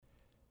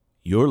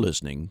You're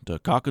listening to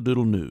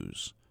Cockadoodle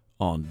News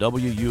on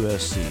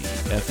WUSC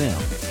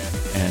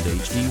FM and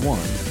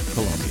HD1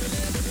 Columbia.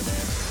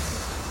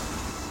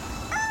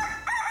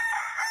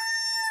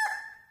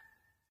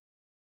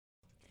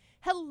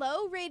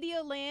 Hello,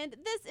 Radio Land.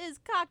 This is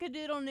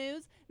Cockadoodle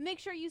News. Make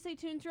sure you stay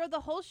tuned throughout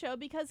the whole show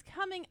because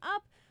coming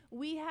up,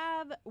 we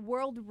have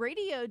World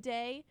Radio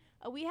Day.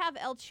 We have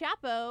El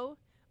Chapo.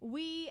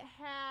 We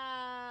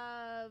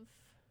have...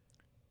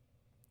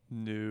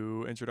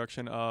 New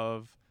introduction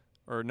of...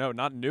 Or no,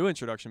 not new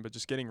introduction, but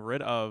just getting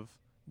rid of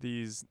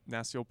these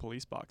nasty old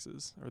police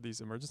boxes or these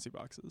emergency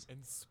boxes.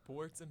 In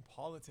sports and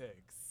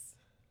politics.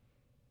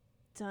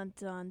 Dun,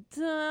 dun,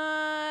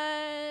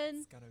 dun.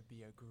 It's gonna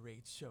be a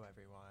great show,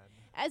 everyone.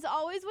 As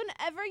always,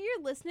 whenever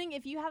you're listening,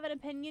 if you have an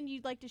opinion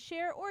you'd like to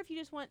share or if you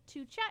just want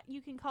to chat,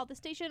 you can call the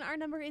station. Our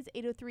number is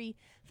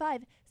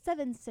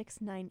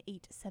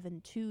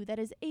 803-576-9872. That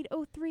is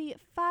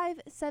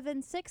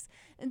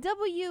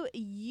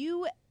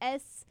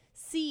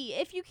 803-576-WUSC.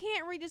 If you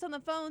can't reach us on the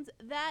phones,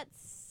 that's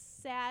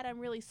sad. I'm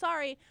really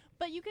sorry.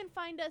 But you can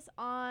find us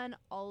on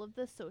all of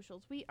the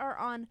socials. We are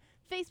on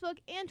Facebook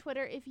and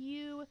Twitter if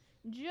you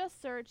just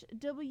search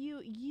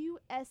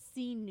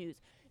WUSC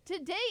News.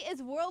 Today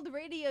is World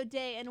Radio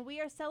Day, and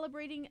we are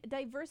celebrating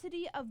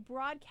diversity of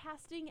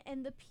broadcasting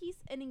and the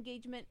peace and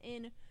engagement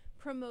in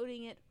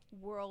promoting it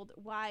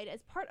worldwide.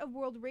 As part of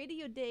World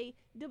Radio Day,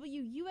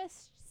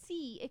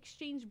 WUSC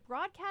exchanged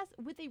broadcasts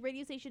with a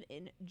radio station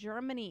in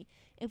Germany.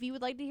 If you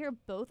would like to hear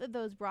both of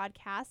those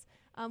broadcasts,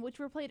 which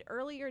were played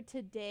earlier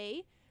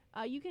today,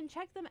 you can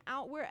check them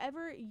out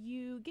wherever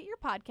you get your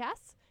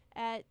podcasts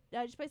at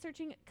just by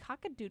searching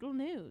Cockadoodle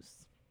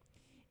News.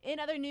 In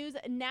other news,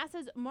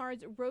 NASA's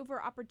Mars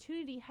rover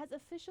Opportunity has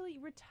officially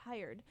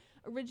retired.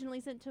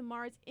 Originally sent to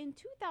Mars in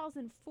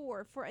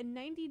 2004 for a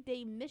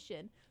 90-day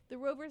mission, the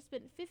rover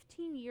spent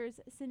 15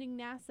 years sending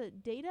NASA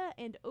data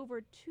and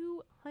over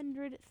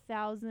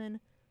 200,000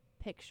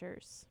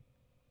 pictures.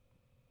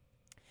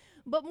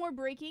 But more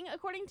breaking,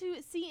 according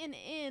to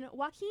CNN,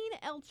 Joaquin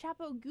El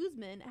Chapo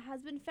Guzman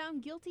has been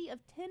found guilty of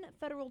 10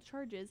 federal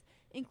charges,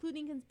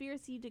 including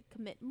conspiracy to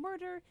commit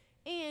murder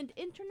and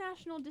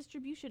international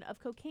distribution of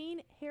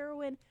cocaine,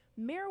 heroin,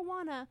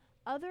 marijuana,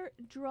 other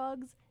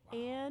drugs,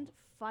 and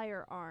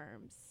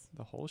firearms.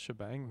 The whole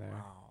shebang there.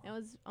 Wow. It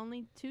was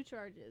only 2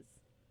 charges,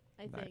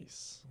 I think.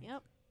 Nice.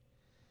 Yep.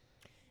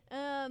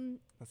 That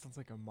sounds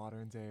like a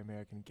modern day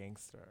American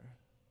gangster.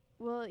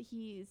 Well,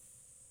 he's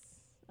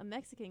a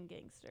Mexican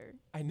gangster.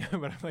 I know,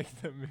 but I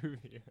like the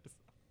movie.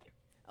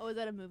 Oh, is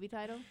that a movie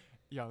title?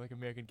 Yeah, like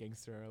American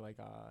Gangster, like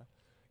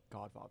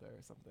Godfather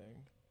or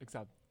something.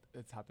 Except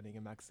it's happening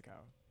in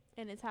Mexico.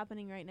 And it's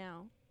happening right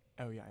now.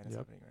 Oh yeah, and it's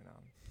Yep. happening right now.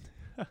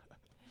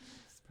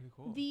 It's pretty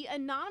cool. The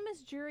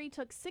anonymous jury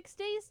took 6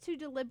 days to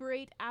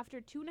deliberate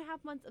after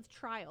 2.5 months of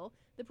trial.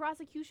 The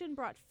prosecution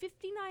brought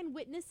 59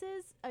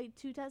 witnesses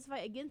to testify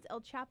against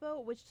El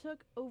Chapo, which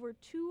took over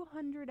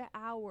 200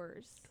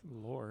 hours.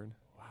 Lord.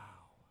 Wow.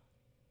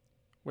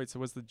 Wait,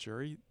 so was the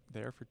jury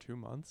there for 2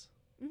 months?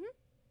 Mm-hmm.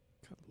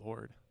 Good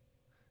Lord.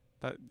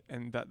 That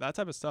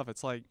type of stuff,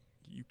 it's like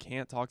you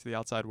can't talk to the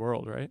outside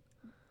world, right?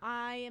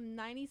 I am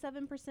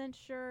 97%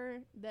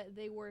 sure that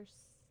they were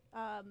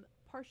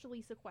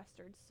partially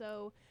sequestered.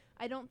 So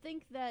I don't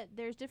think that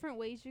there's different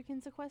ways you can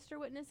sequester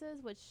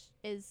witnesses, which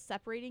is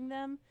separating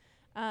them.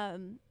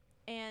 And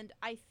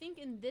I think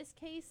in this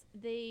case,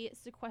 they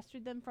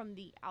sequestered them from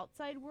the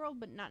outside world,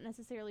 but not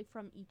necessarily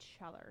from each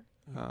other.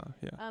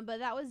 Yeah. But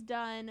that was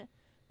done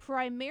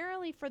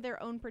primarily for their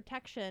own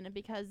protection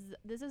because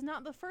this is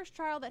not the first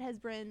trial that has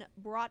been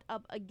brought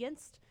up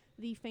against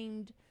the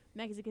famed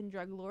Mexican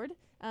drug lord.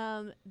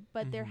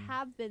 But there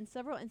have been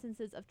several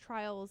instances of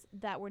trials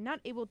that were not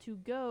able to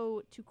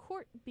go to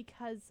court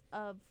because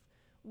of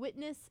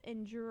witness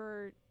and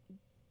juror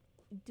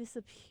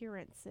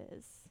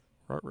disappearances.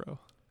 Ruh-roh.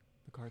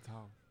 The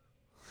cartel.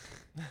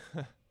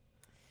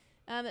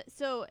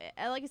 So,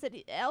 like I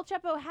said, El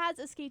Chapo has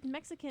escaped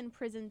Mexican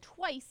prison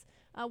twice.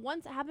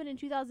 Once it happened in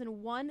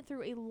 2001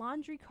 through a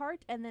laundry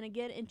cart, and then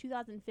again in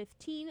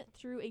 2015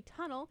 through a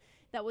tunnel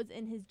that was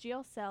in his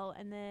jail cell.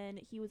 And then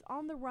he was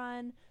on the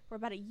run for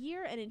about a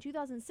year, and in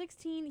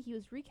 2016 he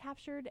was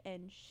recaptured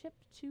and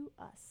shipped to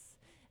us.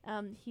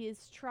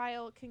 His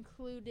trial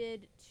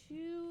concluded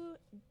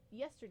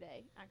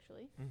yesterday,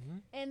 actually. Mm-hmm.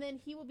 And then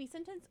he will be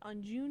sentenced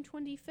on June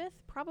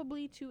 25th,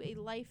 probably to a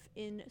life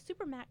in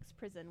Supermax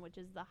prison, which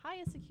is the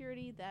highest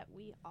security that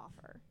we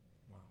offer.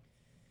 Wow.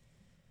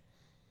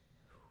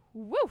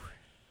 Woo!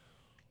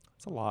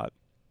 It's a lot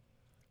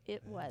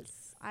It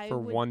was. for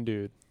one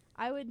dude.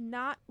 I would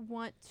not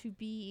want to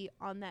be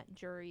on that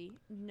jury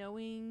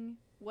knowing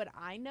what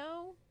I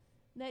know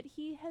that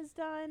he has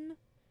done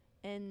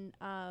and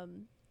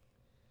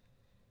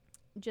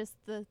just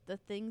the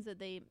things that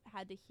they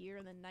had to hear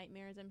and the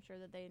nightmares I'm sure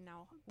that they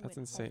now That's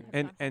went home insane. have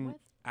gone home And with.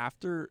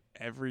 after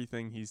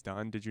everything he's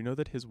done, did you know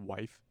that his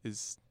wife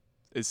is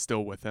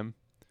still with him?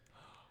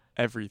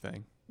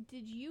 Everything.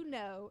 Did you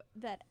know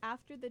that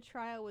after the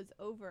trial was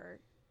over,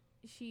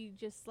 she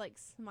just like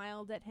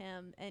smiled at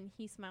him and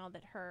he smiled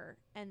at her,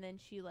 and then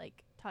she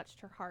like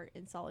touched her heart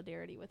in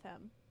solidarity with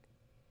him.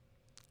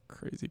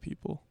 Crazy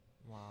people.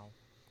 Wow.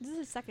 This is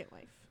his second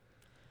wife.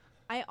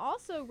 I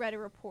also read a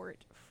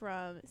report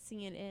from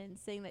CNN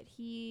saying that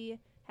he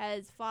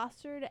has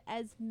fostered.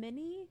 I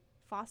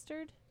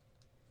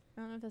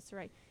don't know if that's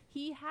right.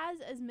 He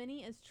has as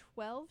many as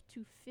 12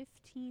 to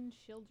 15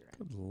 children.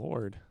 Good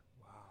Lord.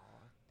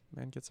 Wow.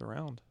 Man gets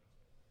around.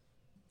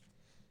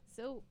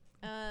 So,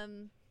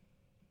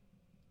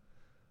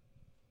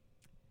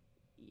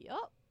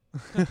 yup.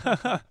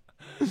 That's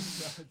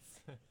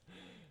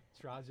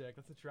tragic.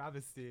 That's a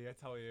travesty, I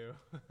tell you.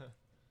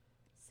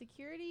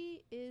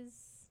 Security is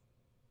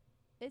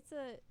it's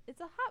a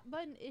hot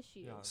button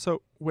issue. Yeah.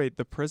 So, wait,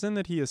 the prison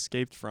that he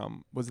escaped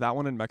from, was that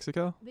one in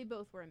Mexico? They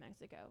both were in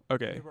Mexico.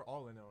 Okay. They were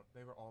all in on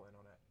it.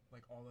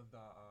 Like all of the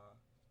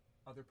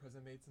other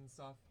prison mates and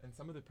stuff, and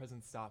some of the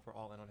prison staff were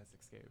all in on his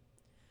escape.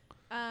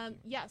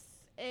 Yes,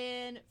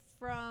 and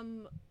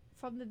from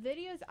the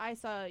videos I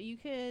saw, you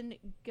can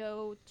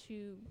go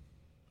to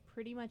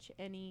pretty much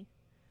any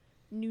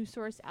news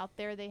source out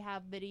there. They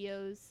have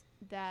videos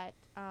that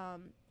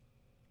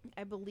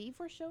I believe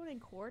were shown in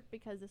court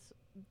because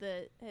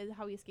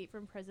how he escaped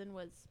from prison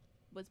was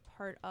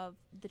part of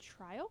the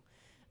trial.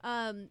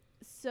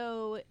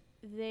 So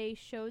they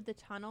showed the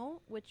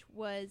tunnel, which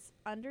was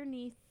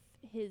underneath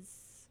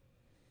his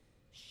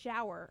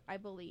shower, I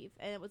believe,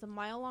 and it was a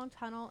mile-long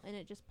tunnel, and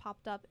it just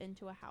popped up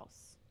into a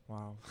house.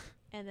 Wow.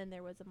 And then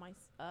there was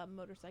a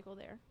motorcycle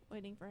there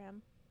waiting for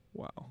him.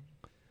 Wow.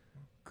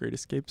 Great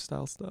Escape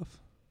style stuff.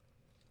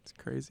 It's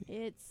crazy.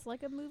 It's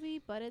like a movie,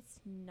 but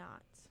it's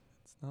not.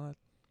 It's not.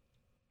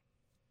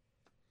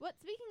 What?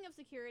 Speaking of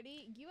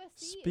security,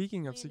 USC.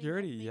 Speaking of is planning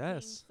security, making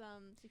yes.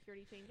 Some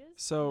security changes.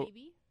 So-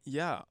 maybe.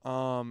 Yeah.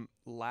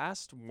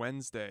 Last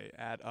Wednesday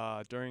at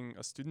during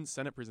a student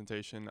senate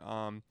presentation,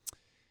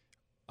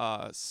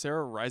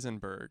 Sarah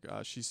Reisenberg,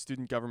 she's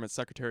student government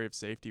secretary of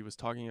safety, was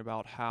talking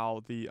about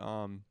how the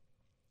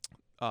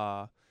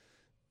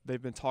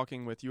they've been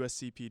talking with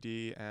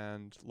USCPD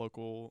and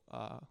local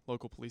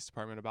police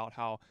department about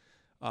how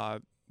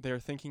they're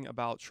thinking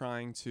about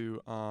trying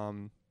to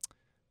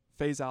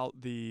phase out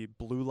the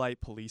blue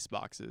light police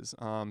boxes.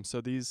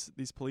 So these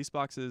police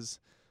boxes,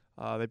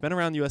 they've been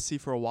around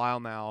USC for a while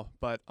now,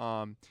 but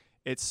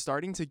it's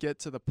starting to get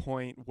to the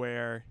point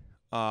where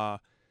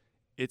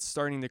it's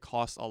starting to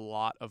cost a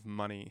lot of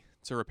money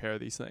to repair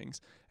these things.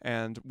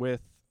 And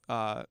with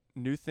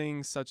new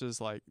things such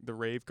as like the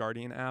Rave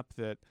Guardian app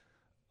that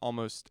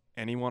almost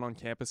anyone on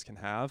campus can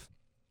have,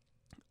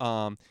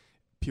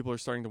 people are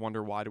starting to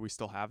wonder, why do we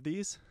still have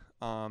these?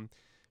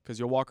 Because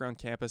you'll walk around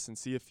campus and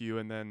see a few,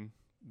 and then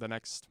the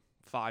next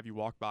 5 you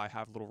walk by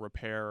have little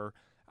repair or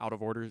out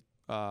of order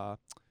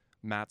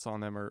mats on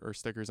them or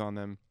stickers on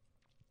them.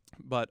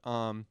 But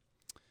so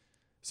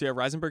yeah,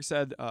 Reisenberg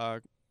said,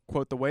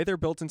 quote, "The way they're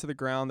built into the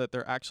ground that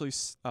they're actually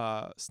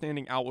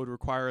standing out would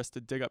require us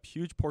to dig up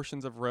huge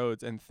portions of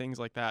roads and things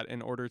like that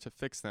in order to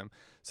fix them.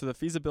 So the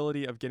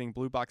feasibility of getting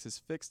blue boxes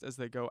fixed as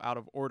they go out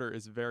of order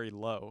is very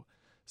low."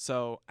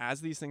 So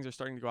as these things are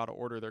starting to go out of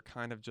order, they're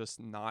kind of just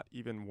not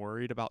even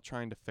worried about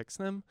trying to fix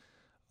them.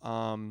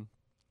 One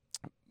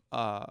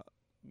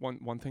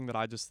thing that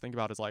I just think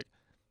about is, like,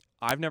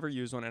 I've never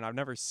used one and I've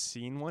never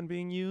seen one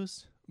being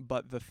used,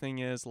 but the thing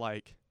is,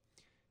 like,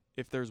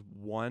 if there's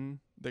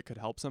one that could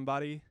help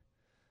somebody,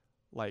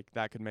 like,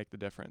 that could make the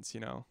difference, you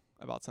know,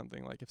 about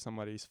something. Like if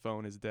somebody's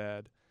phone is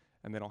dead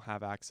and they don't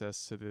have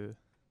access to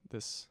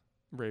this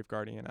Rave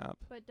Guardian app.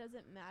 But does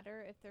it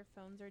matter if their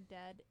phones are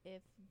dead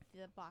if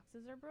the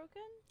boxes are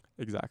broken?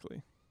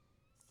 Exactly.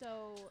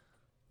 So,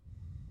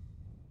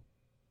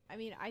 I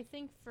mean, I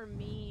think for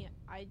me,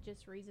 I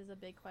just raises a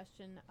big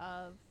question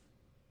of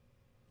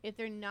if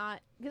they're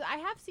not, because I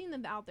have seen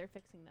them out there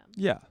fixing them.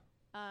 Yeah.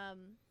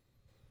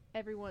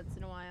 Every once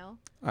in a while.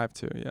 I have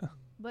too, yeah.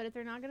 But if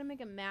they're not going to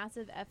make a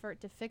massive effort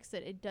to fix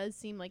it, it does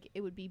seem like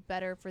it would be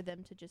better for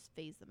them to just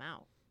phase them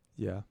out.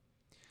 Yeah.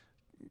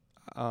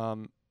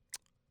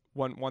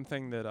 One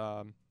thing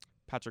that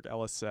Patrick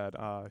Ellis said,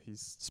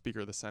 he's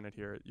Speaker of the Senate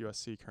here at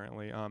USC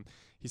currently,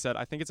 he said,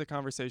 "I think it's a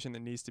conversation that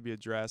needs to be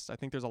addressed. I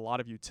think there's a lot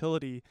of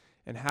utility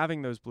in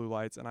having those blue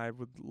lights, and I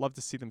would love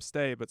to see them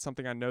stay, but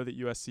something I know that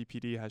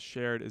USCPD has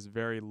shared is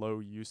very low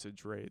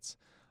usage rates."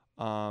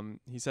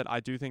 He said,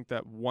 "I do think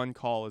that one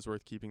call is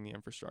worth keeping the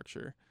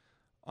infrastructure.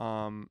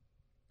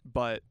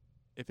 But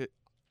if it,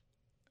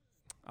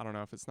 I don't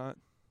know if it's not."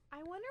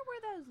 I wonder where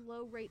those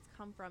low rates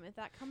come from. If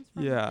that comes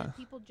from Yeah.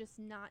 people just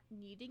not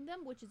needing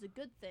them, which is a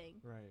good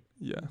thing, Right.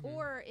 Yeah. Mhm.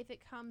 or if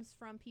it comes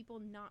from people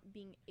not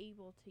being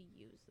able to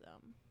use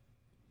them.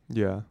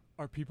 Yeah.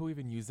 Are people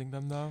even using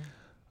them though?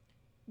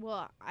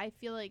 Well, I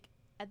feel like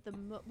at the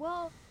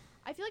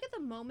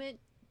moment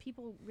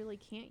people really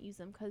can't use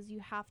them because you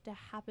have to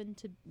happen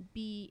to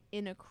be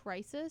in a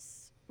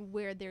crisis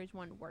where there's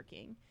one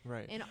working.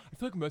 Right. And I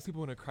feel like most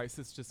people in a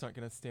crisis just aren't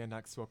going to stand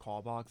next to a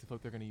call box. I feel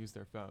like they're going to use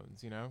their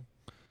phones, you know?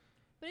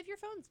 but if your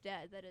phone's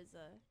dead, that is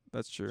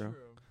That's true.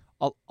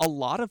 A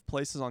lot of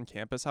places on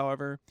campus,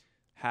 however,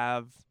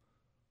 have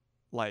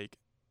like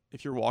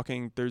if you're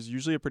walking, there's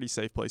usually a pretty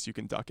safe place you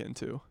can duck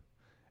into.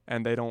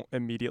 And they don't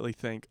immediately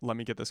think, let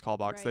me get this call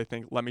box. Right. They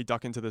think, let me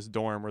duck into this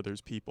dorm where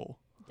there's people.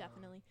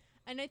 Definitely.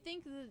 And I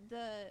think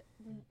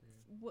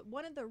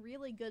one of the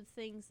really good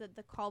things that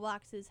the call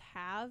boxes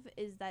have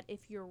is that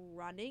if you're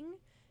running,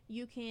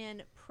 you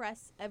can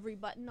press every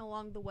button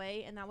along the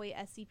way, and that way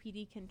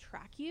SCPD can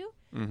track you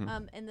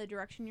in the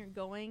direction you're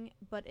going.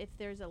 But if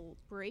there's a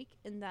break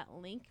in that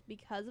link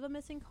because of a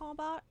missing call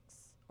box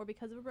or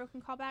because of a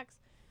broken call box,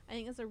 I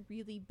think that's a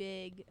really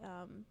big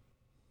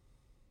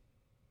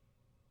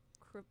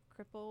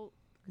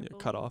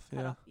Cut off.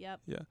 Yeah. Yep.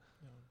 Yeah.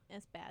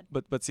 It's bad.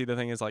 But see, the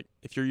thing is, like,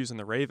 if you're using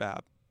the Rave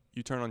app,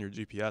 you turn on your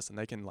GPS and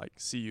they can, like,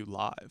 see you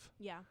live.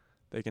 Yeah.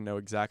 They can know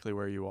exactly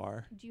where you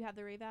are. Do you have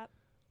the Rave app?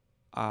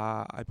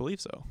 I believe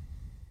so.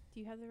 Do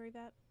you have the Rave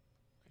app?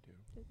 I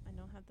do. I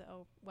don't have the.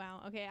 Oh,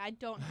 wow. Okay, I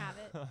don't have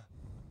it.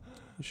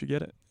 You should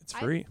get it. It's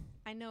free.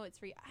 I know it's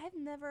free. I've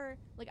never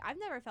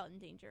felt in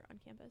danger on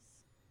campus.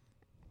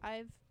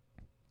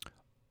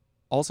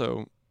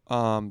 Also,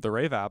 the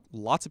Rave app,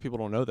 lots of people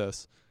don't know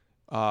this.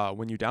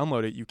 When you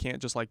download it, you can't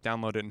just like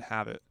download it and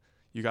have it.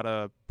 You got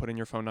to put in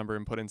your phone number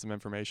and put in some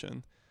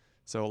information.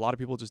 So a lot of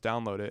people just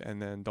download it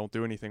and then don't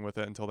do anything with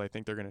it until they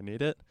think they're going to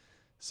need it.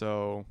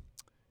 So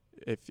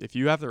if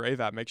you have the Rave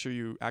app, make sure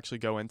you actually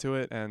go into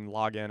it and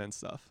log in and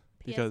stuff.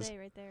 Because PSA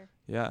right there.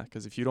 yeah,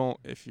 because if you don't,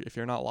 if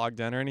you're not logged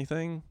in or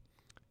anything,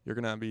 you're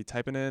going to be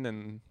typing in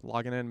and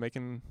logging in,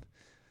 making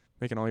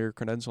all your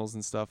credentials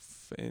and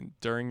stuff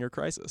during your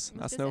crisis.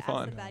 Let's That's no just ask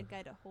fun. the bad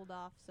guy to hold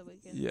off so we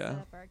can Yeah. set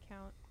up our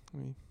account.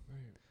 Right.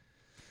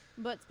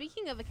 But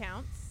speaking of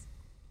accounts,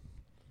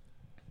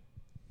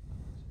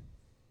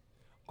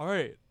 All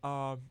right.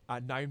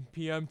 At 9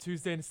 p.m.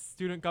 Tuesday,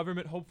 student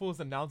government hopefuls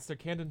announced their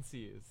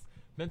candidacies.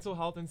 Mental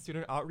health and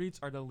student outreach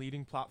are the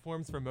leading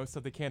platforms for most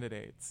of the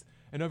candidates.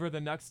 And over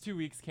the next 2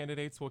 weeks,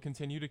 candidates will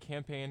continue to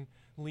campaign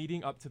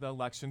leading up to the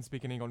elections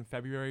beginning on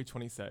February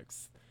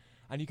 26th.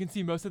 And you can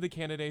see most of the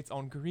candidates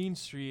on Green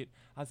Street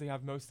as they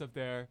have most of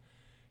their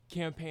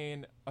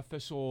campaign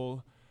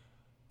official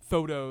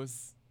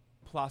photos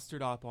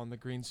plastered up on the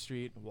Green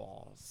Street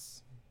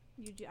walls.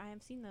 I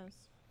have seen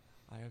those.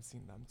 I have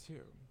seen them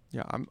too.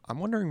 Yeah, I'm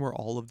wondering where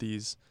all of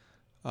these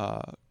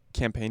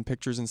campaign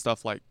pictures and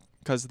stuff, like,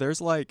 because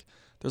there's like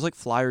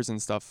flyers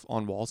and stuff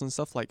on walls and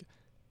stuff like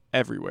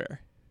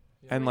everywhere.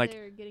 Yeah. And where like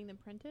they're getting them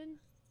printed,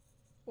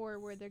 or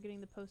where they're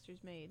getting the posters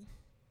made.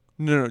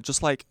 no,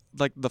 just like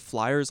the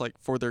flyers like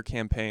for their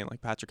campaign,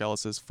 like Patrick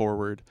Ellis's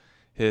forward,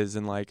 his,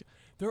 and like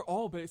They're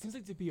all, but it seems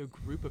like to be a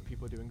group of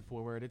people doing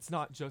forward. It's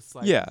not just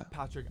like Yeah.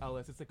 Patrick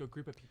Ellis. It's like a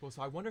group of people.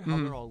 So I wonder how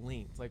they're all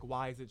linked. Like,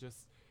 why is it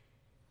just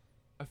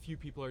a few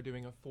people are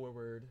doing a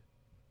forward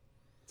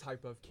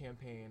type of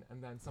campaign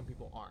and then some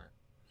people aren't?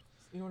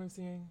 You know what I'm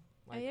saying?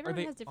 Like,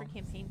 Everyone has different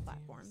campaign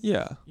platforms.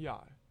 yeah. Yeah.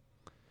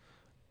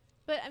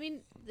 But I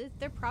mean,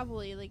 they're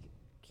probably like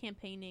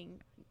campaigning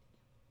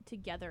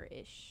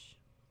together-ish.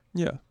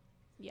 Yeah.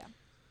 Yeah.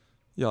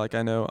 Yeah, like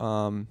I know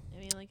I mean,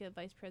 like a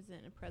vice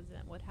president and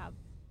president would have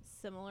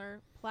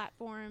similar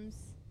platforms.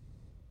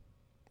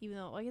 Even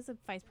though I guess a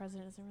vice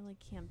president doesn't really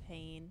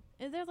campaign.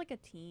 They're like a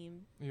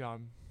team. Yeah.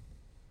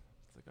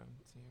 It's like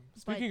a team.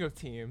 Speaking of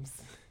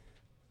teams,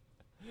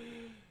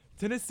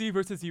 Tennessee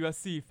versus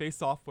USC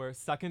face off for a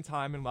second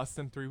time in less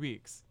than 3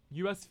 weeks.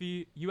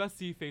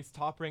 USC faced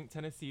top-ranked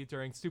Tennessee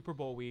during Super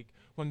Bowl week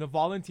when the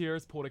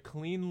Volunteers pulled a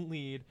clean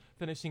lead,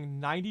 finishing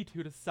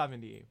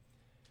 92-70,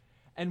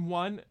 and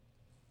won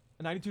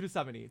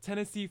 92-70.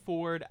 Tennessee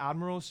forward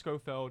Admiral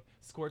Schofield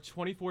scored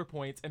 24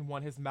 points and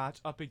won his match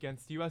up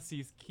against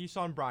USC's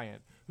Keyshawn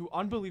Bryant, who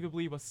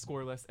unbelievably was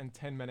scoreless in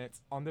 10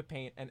 minutes on the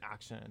paint and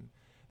action.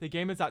 The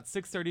game is at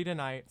 6:30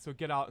 tonight, so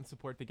get out and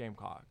support the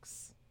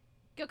Gamecocks.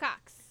 Go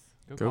Cox.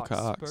 Go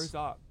Cox. Spurs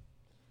up.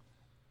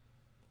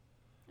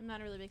 I'm not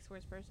a really big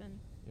sports person.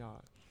 Yeah.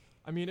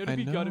 I mean, it'd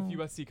be good if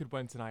USC could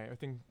win tonight. I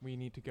think we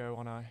need to go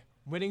on a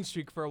winning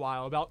streak for a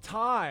while. About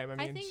time. I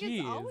mean, think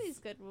geez. it's always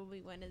good when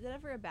we win. Is it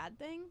ever a bad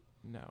thing?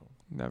 No.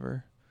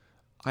 Never.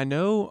 I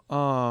know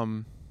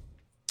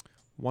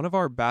one of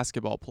our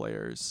basketball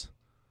players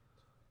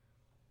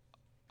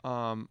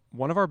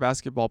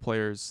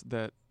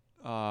that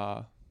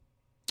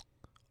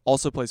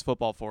also plays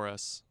football for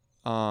us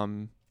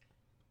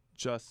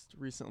just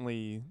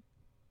recently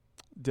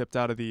dipped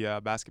out of the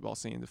basketball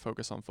scene to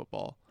focus on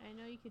football. I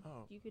know you could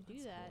do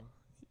that's that. cool.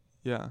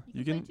 Yeah,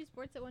 You can play two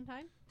sports at one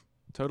time?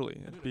 totally. I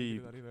It'd didn't be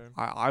do that either.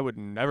 I would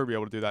never be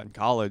able to do that in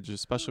college,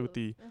 especially with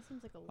the That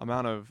seems like a lot.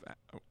 amount of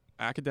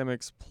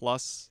academics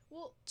plus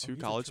Well, two he's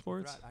a college triple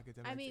sports. threat,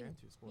 academics I mean, and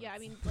two sports. yeah, I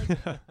mean, like,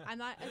 I'm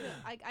not.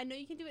 I know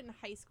you can do it in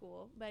high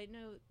school, but I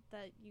know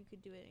that you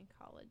could do it in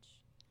college.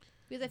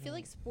 Because I feel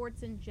like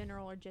sports in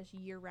general are just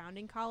year round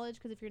in college.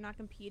 Because if you're not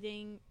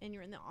competing and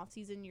you're in the off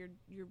season, you're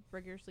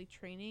rigorously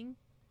training.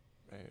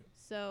 Right.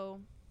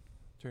 So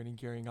Training,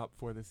 gearing up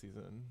for the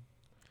season.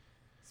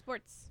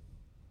 sports,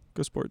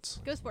 Go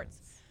sports. go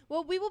sports.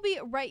 Well, we will be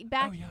right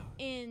back Oh, yeah.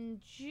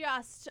 in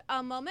just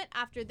a moment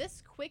after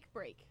this quick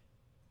break.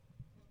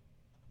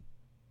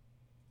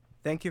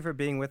 Thank you for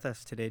being with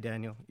us today,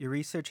 Daniel. Your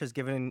research has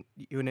given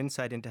you an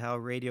insight into how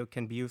radio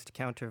can be used to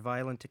counter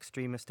violent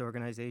extremist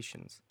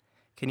organizations.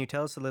 Can you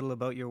tell us a little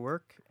about your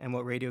work and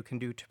what radio can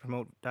do to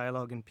promote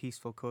dialogue and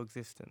peaceful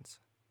coexistence?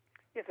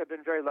 Yes, I've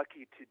been very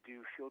lucky to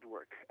do field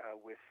work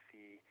with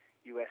the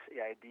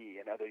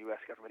USAID and other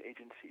U.S. government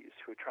agencies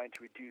who are trying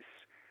to reduce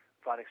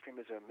violent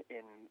extremism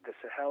in the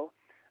Sahel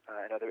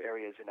and other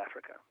areas in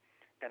Africa.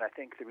 And I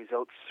think the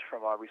results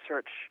from our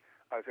research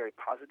are very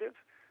positive.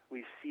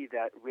 We see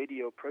that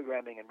radio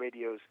programming and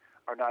radios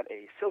are not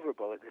a silver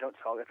bullet. They don't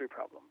solve every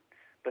problem,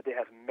 but they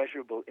have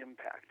measurable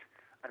impact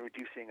on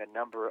reducing a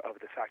number of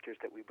the factors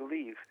that we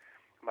believe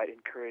might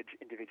encourage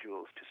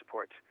individuals to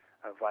support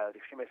violent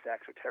extremist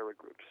acts or terror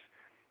groups.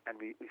 And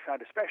we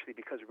found, especially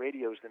because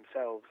radios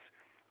themselves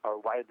are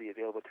widely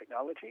available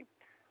technology,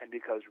 and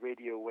because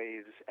radio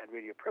waves and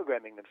radio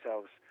programming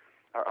themselves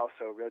are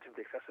also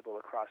relatively accessible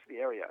across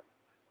the area,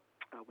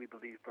 we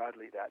believe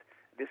broadly that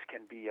this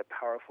can be a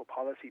powerful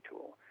policy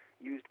tool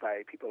used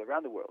by people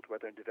around the world,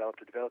 whether in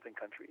developed or developing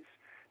countries,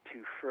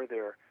 to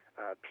further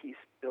peace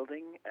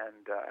building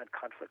and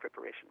conflict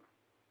reparation.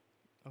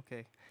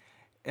 Okay.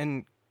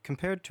 And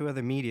compared to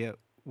other media,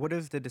 what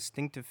is the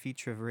distinctive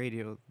feature of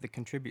radio that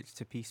contributes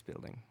to peace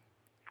building?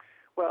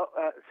 Well,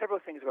 several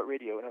things about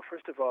radio.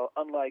 First of all,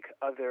 unlike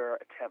other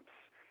attempts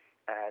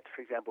at,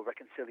 for example,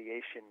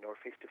 reconciliation or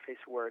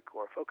face-to-face work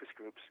or focus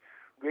groups,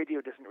 radio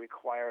doesn't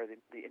require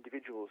the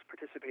individuals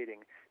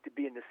participating to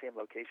be in the same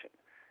location.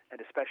 And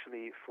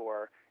especially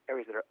for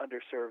areas that are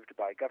underserved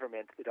by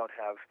government, they don't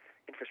have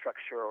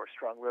infrastructure or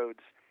strong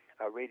roads,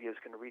 radios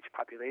can reach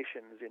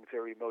populations in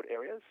very remote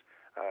areas.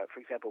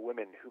 For example,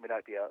 women who may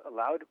not be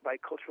allowed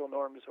by cultural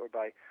norms or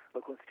by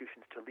local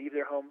institutions to leave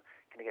their home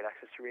can get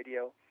access to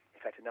radio. In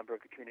fact, a number of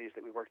the communities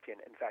that we worked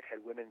in fact,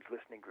 had women's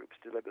listening groups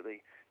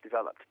deliberately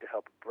developed to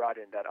help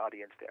broaden that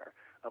audience there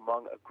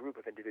among a group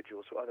of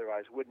individuals who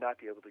otherwise would not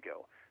be able to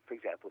go, for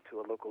example,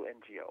 to a local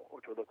NGO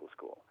or to a local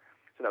school.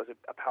 So that was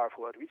a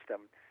powerful way to reach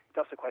them. It's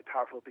also quite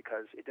powerful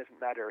because it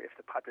doesn't matter if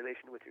the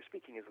population with you're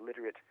speaking is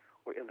literate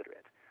or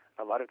illiterate.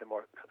 A lot of the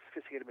more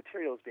sophisticated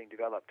materials being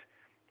developed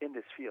in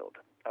this field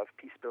of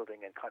peace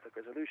building and conflict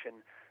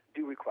resolution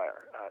do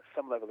require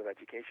some level of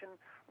education.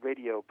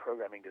 Radio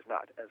programming does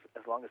not.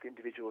 As long as the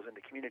individuals in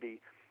the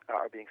community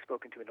are being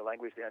spoken to in a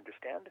language they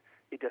understand,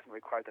 it doesn't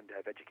require them to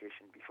have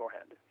education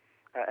beforehand.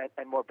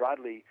 And more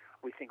broadly,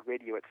 we think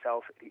radio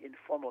itself, the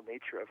informal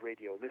nature of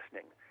radio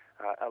listening,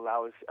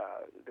 allows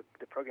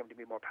the program to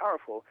be more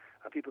powerful.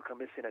 People can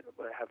listen and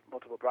have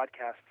multiple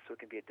broadcasts, so it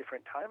can be at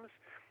different times.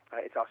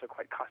 It's also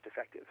quite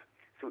cost-effective.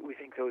 So we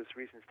think those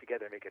reasons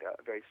together make it a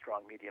very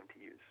strong medium to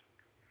use.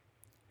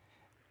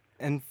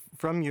 And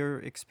from your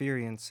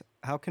experience,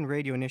 how can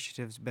radio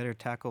initiatives better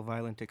tackle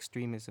violent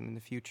extremism in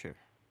the future?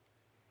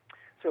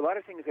 So a lot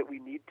of things that we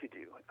need to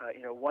do.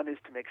 One is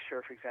to make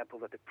sure, for example,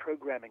 that the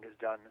programming is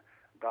done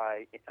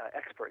by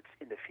experts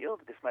in the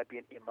field. This might be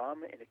an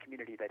imam in a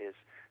community that is,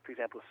 for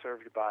example,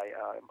 served by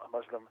a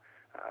Muslim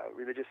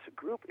religious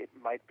group. It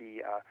might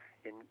be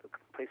in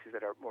places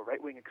that are more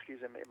right-wing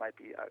extremism. It might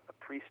be a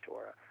priest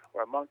or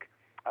a monk,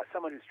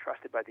 someone who's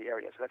trusted by the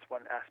area. So that's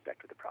one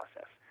aspect of the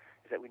process,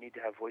 is that we need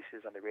to have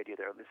voices on the radio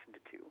that are listened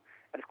to,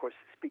 and of course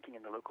speaking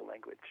in the local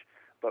language.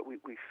 But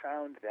we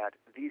found that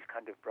these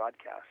kind of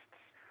broadcasts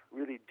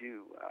really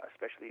do,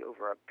 especially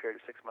over a period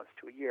of 6 months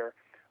to a year,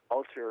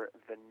 alter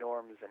the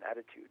norms and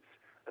attitudes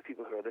of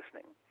people who are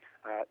listening,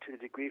 to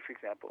the degree, for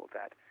example,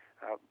 that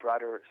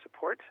broader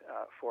support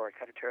for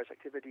counterterrorist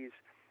activities,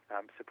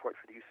 support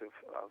for the use of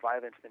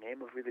violence in the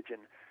name of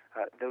religion,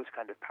 those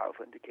kind of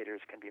powerful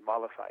indicators can be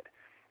mollified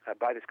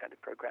by this kind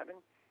of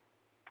programming.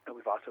 And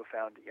we've also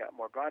found,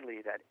 more broadly,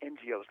 that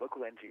NGOs,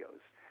 local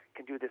NGOs,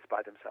 can do this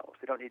by themselves.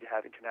 They don't need to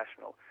have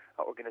international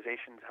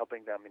organizations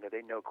helping them. They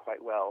know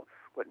quite well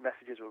what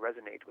messages will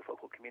resonate with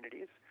local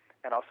communities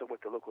and also what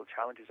the local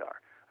challenges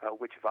are,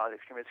 which violent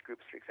extremist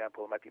groups, for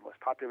example, might be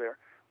most popular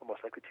or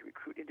most likely to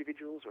recruit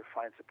individuals or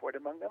find support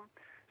among them.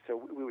 So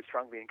we would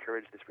strongly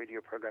encourage this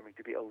radio programming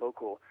to be a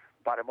local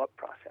bottom-up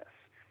process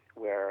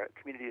where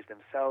communities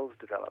themselves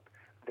develop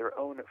their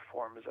own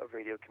forms of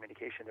radio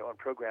communication, their own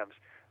programs,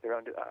 their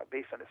own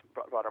based on this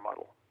broader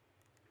model.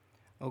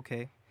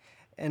 Okay.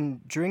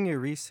 And during your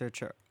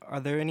research, are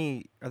there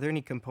any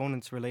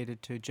components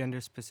related to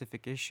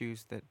gender-specific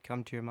issues that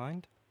come to your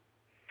mind?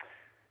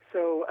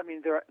 So,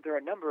 there are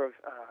a number of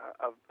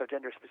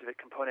gender-specific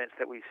components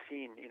that we've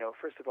seen.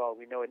 First of all,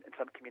 we know in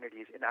some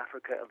communities, in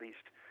Africa at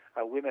least,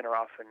 women are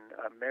often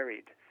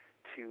married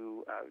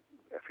to,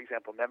 for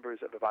example, members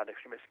of a violent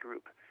extremist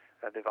group.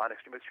 The violent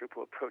extremist group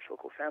will approach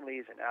local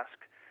families and ask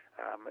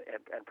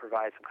and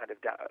provide some kind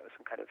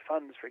of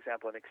funds, for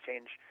example, in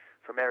exchange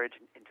for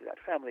marriage into that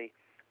family,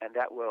 and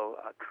that will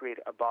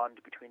create a bond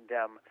between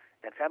them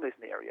and families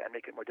in the area and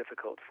make it more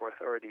difficult for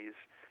authorities,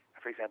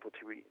 for example,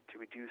 to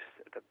reduce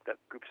the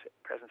group's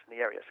presence in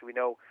the area. So we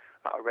know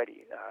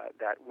already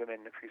that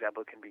women, for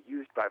example, can be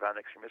used by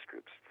violent extremist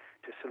groups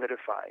to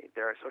solidify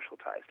their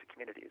social ties to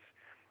communities.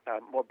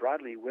 More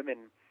broadly,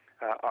 women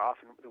are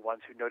often the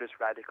ones who notice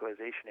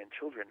radicalization in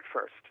children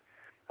first.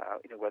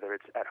 whether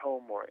it's at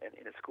home or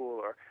in a school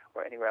or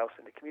anywhere else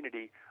in the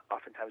community,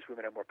 oftentimes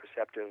women are more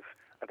perceptive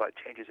about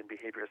changes in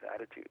behaviors and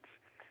attitudes.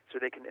 So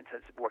they can, in a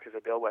sense, work as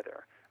a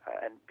bellwether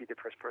and be the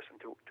first person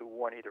to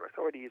warn either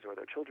authorities or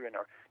their children,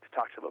 or to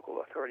talk to local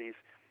authorities,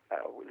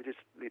 religious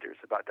leaders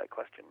about that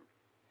question.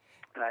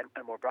 And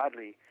more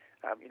broadly,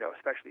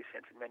 especially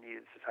since in many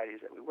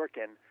societies that we work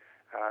in,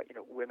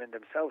 women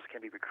themselves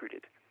can be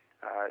recruited,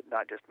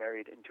 not just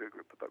married into a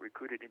group, but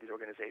recruited into these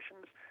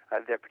organizations.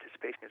 Their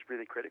participation is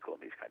really critical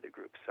in these kind of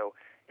groups. So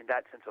in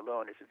that sense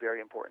alone, it's very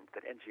important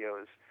that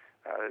NGOs,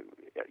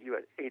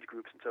 age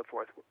groups and so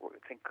forth,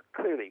 think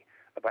clearly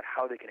about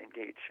how they can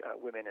engage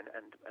women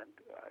and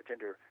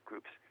gender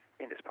groups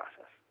in this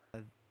process.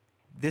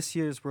 This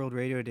year's World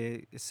Radio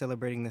Day is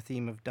celebrating the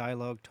theme of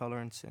dialogue,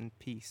 tolerance, and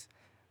peace.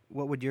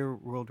 What would your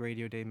World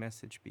Radio Day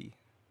message be?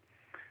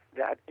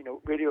 That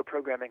radio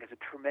programming has a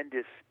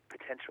tremendous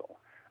potential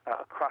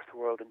across the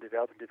world in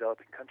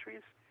developing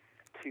countries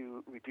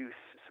to reduce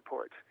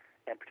support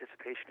and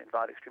participation in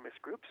violent extremist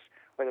groups,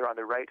 whether on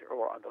the right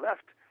or on the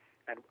left.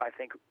 And I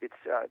think it's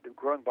the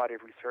growing body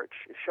of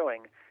research is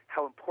showing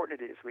how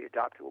important it is we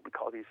adopt what we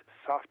call these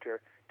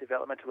softer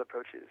developmental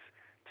approaches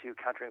to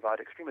countering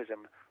violent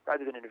extremism,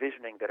 rather than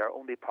envisioning that our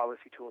only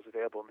policy tools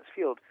available in this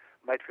field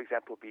might, for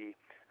example, be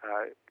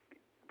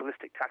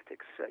ballistic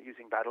tactics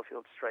using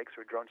battlefield strikes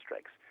or drone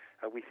strikes.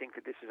 We think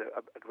that this is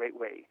a great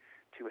way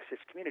to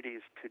assist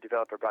communities to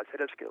develop a broad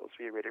set of skills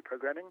via radio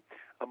programming,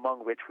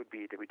 among which would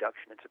be the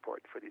reduction in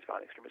support for these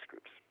violent extremist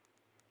groups.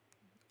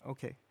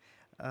 Okay.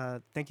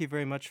 Thank you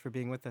very much for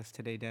being with us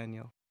today,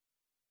 Daniel.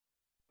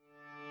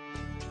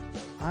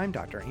 I'm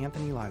Dr.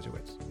 Anthony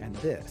Lazarowitz, and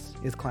this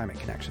is Climate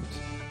Connections.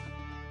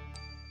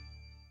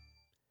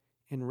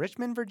 In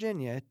Richmond,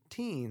 Virginia,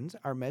 teens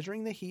are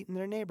measuring the heat in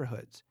their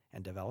neighborhoods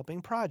and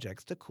developing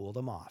projects to cool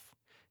them off.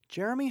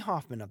 Jeremy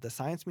Hoffman of the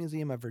Science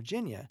Museum of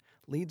Virginia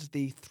leads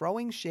the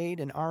Throwing Shade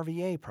in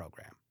RVA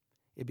program.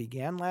 It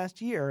began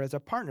last year as a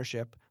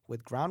partnership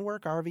with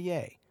Groundwork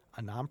RVA,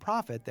 a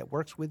nonprofit that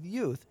works with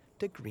youth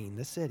to green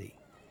the city.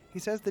 He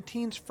says the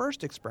teens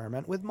first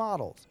experiment with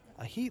models,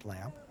 a heat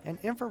lamp, and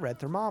infrared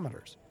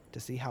thermometers to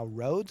see how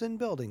roads and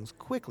buildings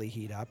quickly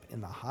heat up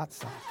in the hot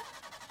sun.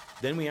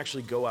 Then we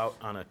actually go out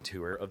on a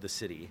tour of the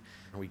city,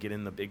 and we get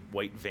in the big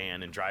white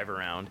van and drive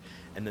around,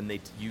 and then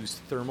they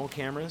use thermal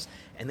cameras,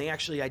 and they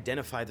actually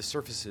identify the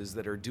surfaces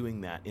that are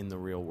doing that in the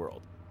real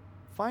world.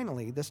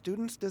 Finally, the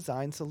students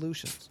design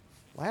solutions.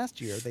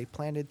 Last year, they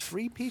planted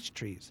 3 peach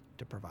trees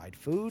to provide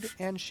food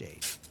and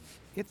shade.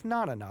 It's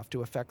not enough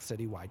to affect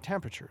citywide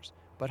temperatures,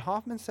 but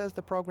Hoffman says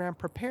the program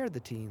prepared the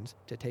teens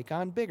to take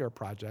on bigger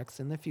projects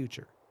in the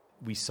future.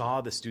 We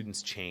saw the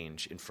students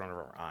change in front of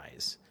our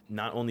eyes.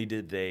 Not only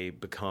did they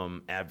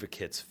become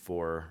advocates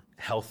for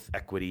health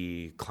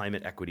equity,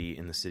 climate equity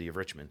in the city of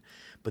Richmond,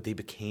 but they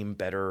became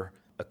better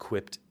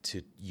equipped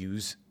to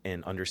use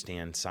and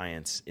understand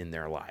science in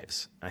their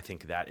lives. I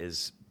think that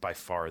is by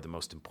far the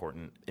most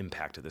important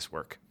impact of this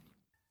work.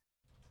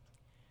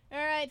 All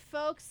right,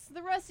 folks,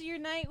 the rest of your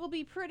night will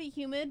be pretty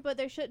humid, but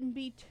there shouldn't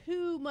be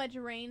too much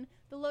rain.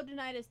 The low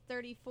tonight is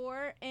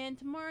 34, and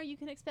tomorrow you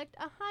can expect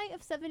a high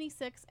of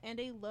 76 and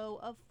a low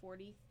of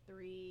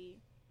 43.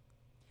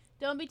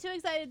 Don't be too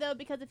excited, though,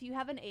 because if you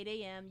have an 8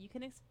 a.m., you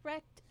can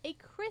expect a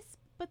crisp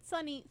but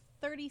sunny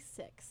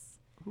 36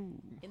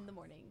 in the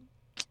morning.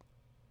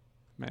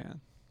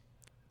 Man.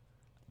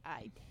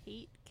 I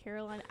hate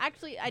Carolina.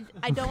 Actually, I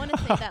don't want to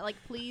say that. Like,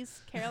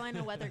 please,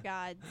 Carolina weather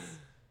gods,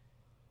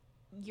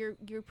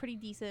 you're pretty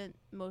decent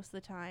most of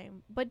the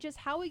time. But just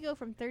how we go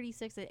from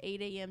 36 at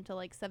 8 a.m. to,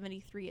 like,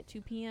 73 at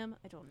 2 p.m.,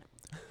 I don't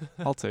know.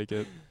 I'll take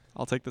it.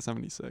 I'll take the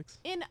 76.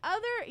 In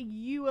other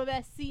U of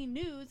SC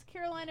news,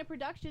 Carolina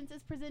Productions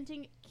is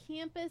presenting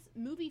Campus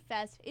Movie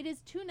Fest. It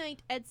is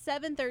tonight at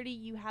 7:30.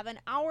 You have an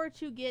hour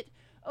to get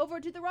over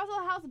to the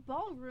Russell House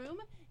Ballroom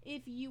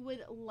if you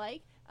would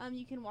like.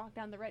 You can walk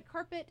down the red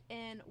carpet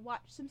and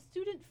watch some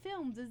student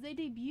films as they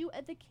debut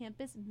at the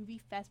Campus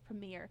Movie Fest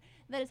premiere.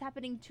 That is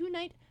happening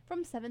tonight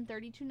from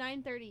 7:30 to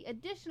 9:30.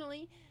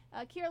 Additionally,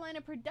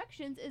 Carolina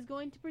Productions is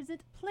going to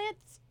present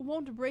Plants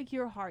Won't Break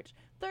Your Heart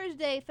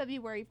Thursday,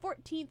 February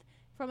 14th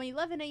from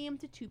 11 a.m.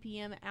 to 2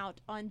 p.m. out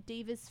on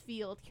Davis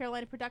Field.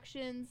 Carolina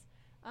Productions,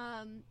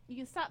 you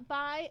can stop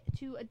by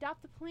to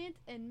adopt the plant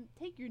and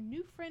take your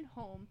new friend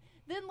home.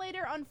 Then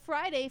later on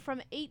Friday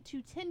from 8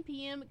 to 10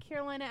 p.m.,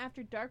 Carolina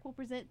After Dark will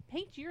present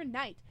Paint Your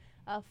Night,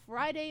 a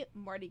Friday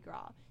Mardi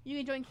Gras. You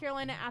can join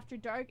Carolina After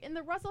Dark in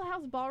the Russell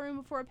House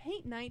Ballroom for a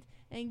paint night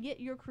and get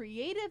your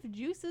creative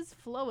juices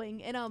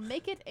flowing in a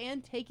Make It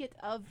and Take It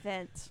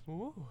event.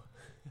 Ooh.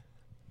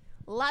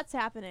 Lots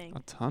happening. A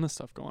ton of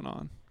stuff going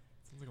on.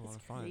 Sounds like a lot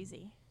of fun.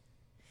 Crazy.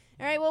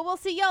 All right, well, we'll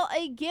see y'all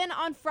again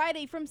on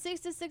Friday from 6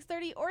 to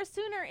 6:30 or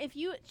sooner. If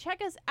you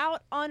check us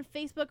out on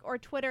Facebook or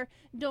Twitter,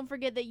 don't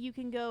forget that you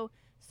can go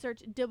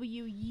search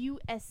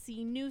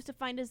WUSC News to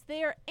find us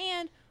there.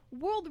 And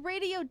World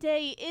Radio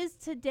Day is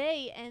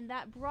today, and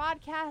that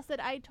broadcast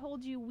that I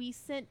told you we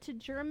sent to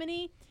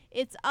Germany,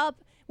 it's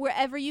up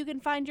wherever you can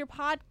find your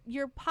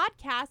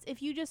podcast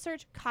if you just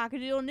search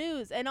Cockadoodle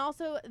News. And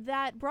also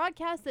that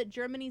broadcast that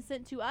Germany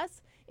sent to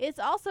us, it's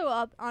also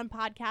up on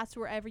podcasts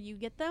wherever you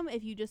get them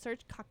if you just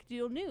search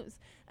Cockadoodle News.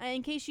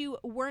 In case you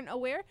weren't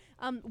aware,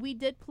 we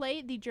did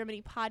play the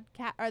Germany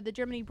podcast or the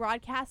Germany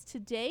broadcast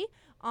today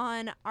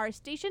on our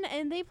station,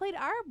 and they played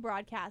our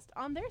broadcast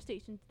on their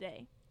station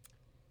today.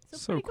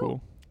 So pretty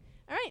cool.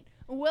 All right,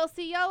 we'll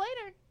see y'all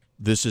later.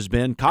 This has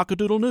been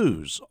Cockadoodle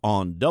News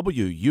on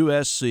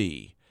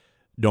WUSC.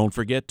 Don't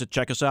forget to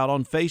check us out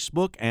on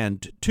Facebook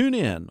and tune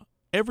in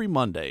every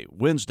Monday,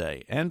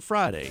 Wednesday, and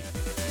Friday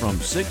from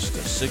 6 to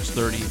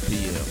 6:30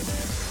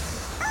 p.m.